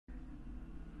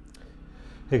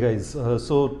Hey guys,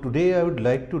 so today I would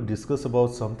like to discuss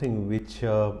about something which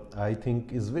I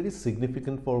think is very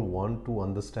significant for one to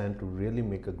understand to really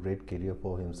make a great career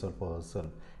for himself or herself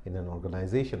in an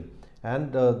organization,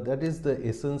 and that is the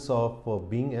essence of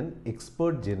being an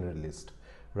expert generalist,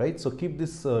 right? So keep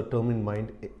this term in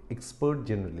mind, expert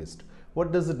generalist.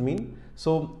 What does it mean?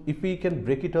 So if we can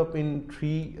break it up in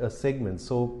three segments,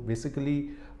 so basically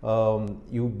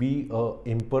you be a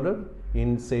emperor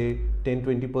in say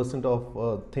 10-20%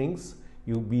 of things,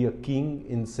 you be a king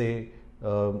in say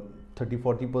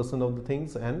 30-40% of the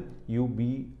things, and you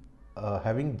be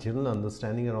having general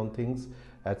understanding around things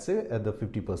at say at the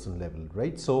 50% level,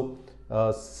 right? So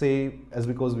say, as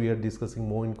because we are discussing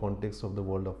more in context of the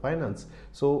world of finance,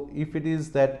 so if it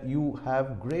is that you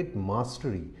have great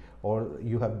mastery or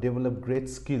you have developed great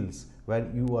skills where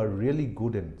you are really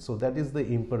good in, so that is the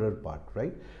emperor part,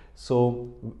 right?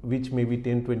 So which may be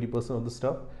 10-20% of the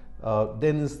stuff.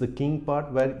 Then is the king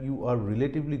part where you are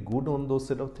relatively good on those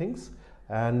set of things,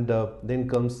 and then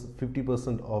comes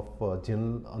 50% of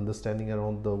general understanding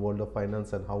around the world of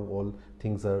finance and how all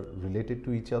things are related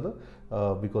to each other,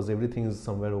 because everything is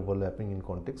somewhere overlapping in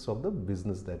context of the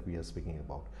business that we are speaking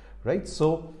about, right?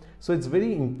 So it's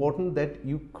very important that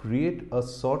you create a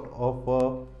sort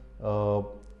of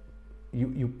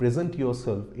you present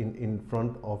yourself in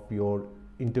front of your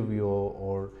interviewer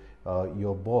or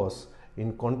your boss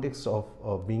in context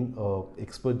of being a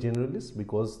expert generalist,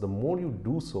 because the more you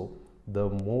do so, the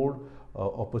more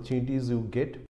opportunities you get